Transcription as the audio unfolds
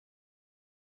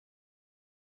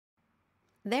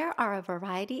There are a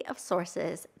variety of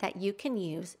sources that you can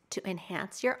use to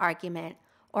enhance your argument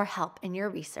or help in your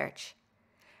research.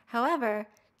 However,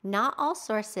 not all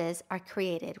sources are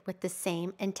created with the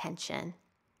same intention.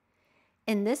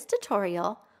 In this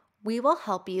tutorial, we will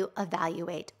help you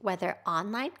evaluate whether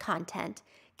online content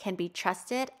can be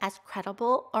trusted as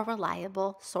credible or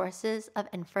reliable sources of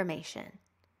information.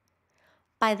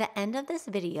 By the end of this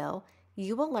video,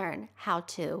 you will learn how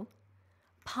to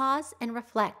pause and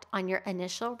reflect on your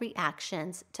initial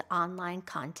reactions to online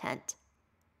content.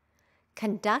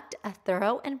 Conduct a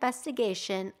thorough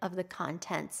investigation of the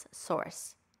content's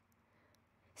source.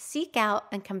 Seek out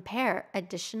and compare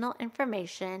additional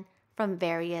information from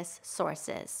various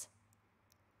sources.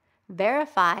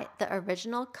 Verify the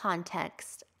original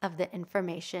context of the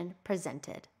information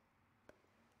presented.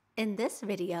 In this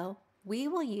video, we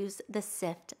will use the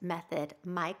SIFT method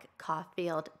Mike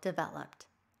Caulfield developed.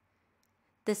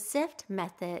 The SIFT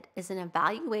method is an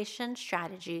evaluation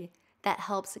strategy that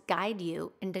helps guide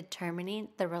you in determining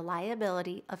the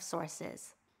reliability of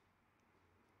sources.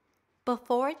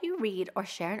 Before you read or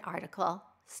share an article,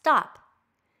 stop.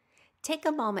 Take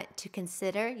a moment to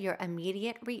consider your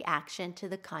immediate reaction to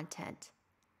the content.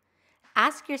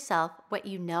 Ask yourself what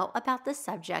you know about the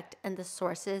subject and the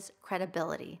source's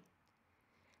credibility.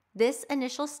 This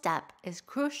initial step is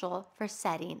crucial for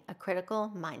setting a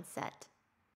critical mindset.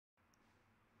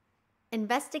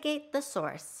 Investigate the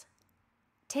source.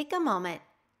 Take a moment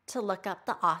to look up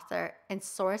the author and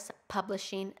source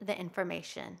publishing the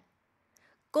information.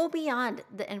 Go beyond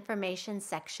the information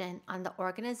section on the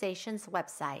organization's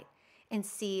website and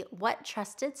see what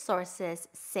trusted sources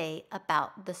say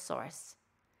about the source.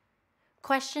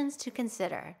 Questions to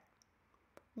consider.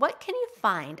 What can you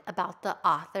find about the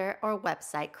author or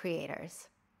website creators?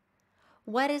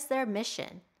 What is their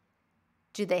mission?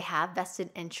 Do they have vested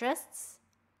interests?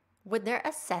 Would their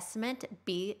assessment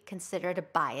be considered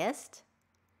biased?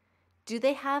 Do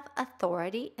they have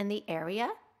authority in the area?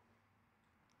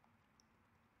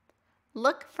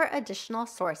 Look for additional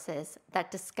sources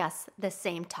that discuss the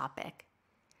same topic.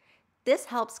 This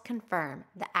helps confirm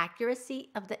the accuracy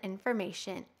of the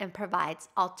information and provides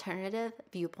alternative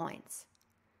viewpoints.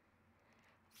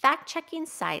 Fact-checking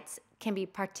sites can be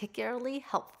particularly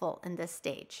helpful in this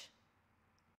stage.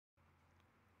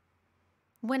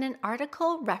 When an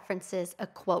article references a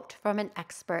quote from an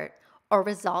expert or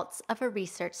results of a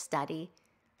research study,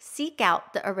 seek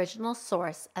out the original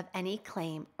source of any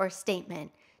claim or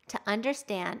statement to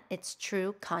understand its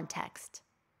true context.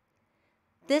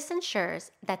 This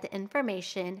ensures that the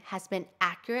information has been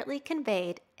accurately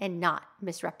conveyed and not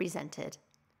misrepresented.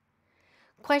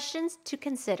 Questions to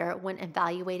consider when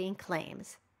evaluating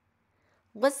claims.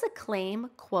 Was the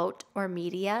claim, quote, or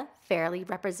media fairly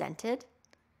represented?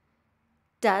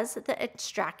 Does the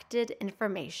extracted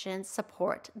information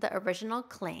support the original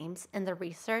claims in the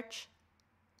research?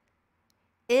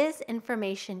 Is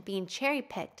information being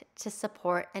cherry-picked to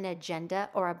support an agenda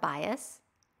or a bias?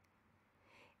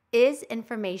 Is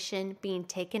information being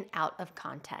taken out of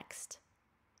context?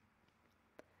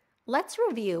 Let's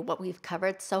review what we've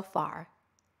covered so far.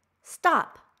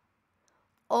 Stop.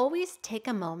 Always take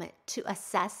a moment to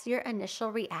assess your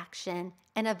initial reaction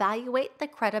and evaluate the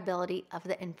credibility of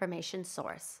the information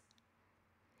source.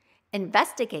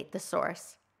 Investigate the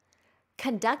source.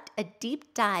 Conduct a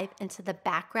deep dive into the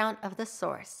background of the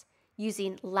source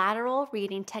using lateral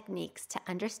reading techniques to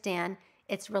understand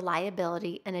its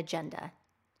reliability and agenda.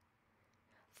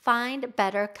 Find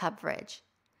better coverage.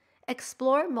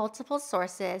 Explore multiple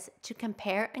sources to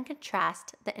compare and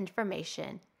contrast the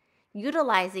information,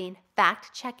 utilizing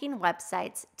fact-checking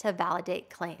websites to validate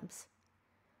claims.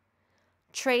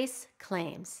 Trace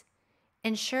claims.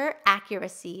 Ensure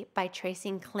accuracy by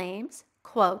tracing claims,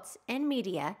 quotes, and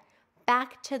media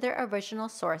back to their original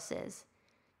sources,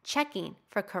 checking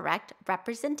for correct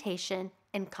representation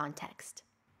and context.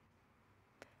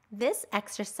 This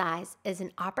exercise is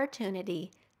an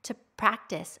opportunity to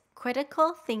practice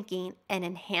critical thinking and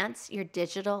enhance your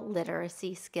digital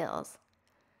literacy skills.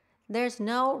 There's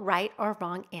no right or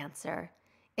wrong answer.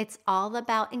 It's all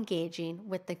about engaging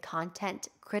with the content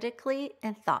critically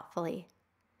and thoughtfully.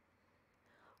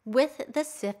 With the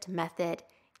SIFT method,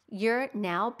 you're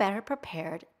now better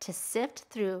prepared to sift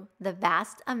through the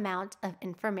vast amount of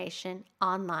information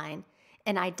online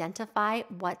and identify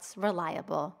what's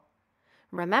reliable.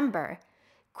 Remember,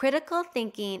 critical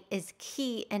thinking is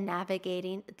key in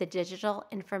navigating the digital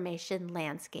information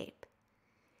landscape.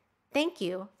 Thank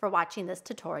you for watching this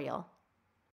tutorial.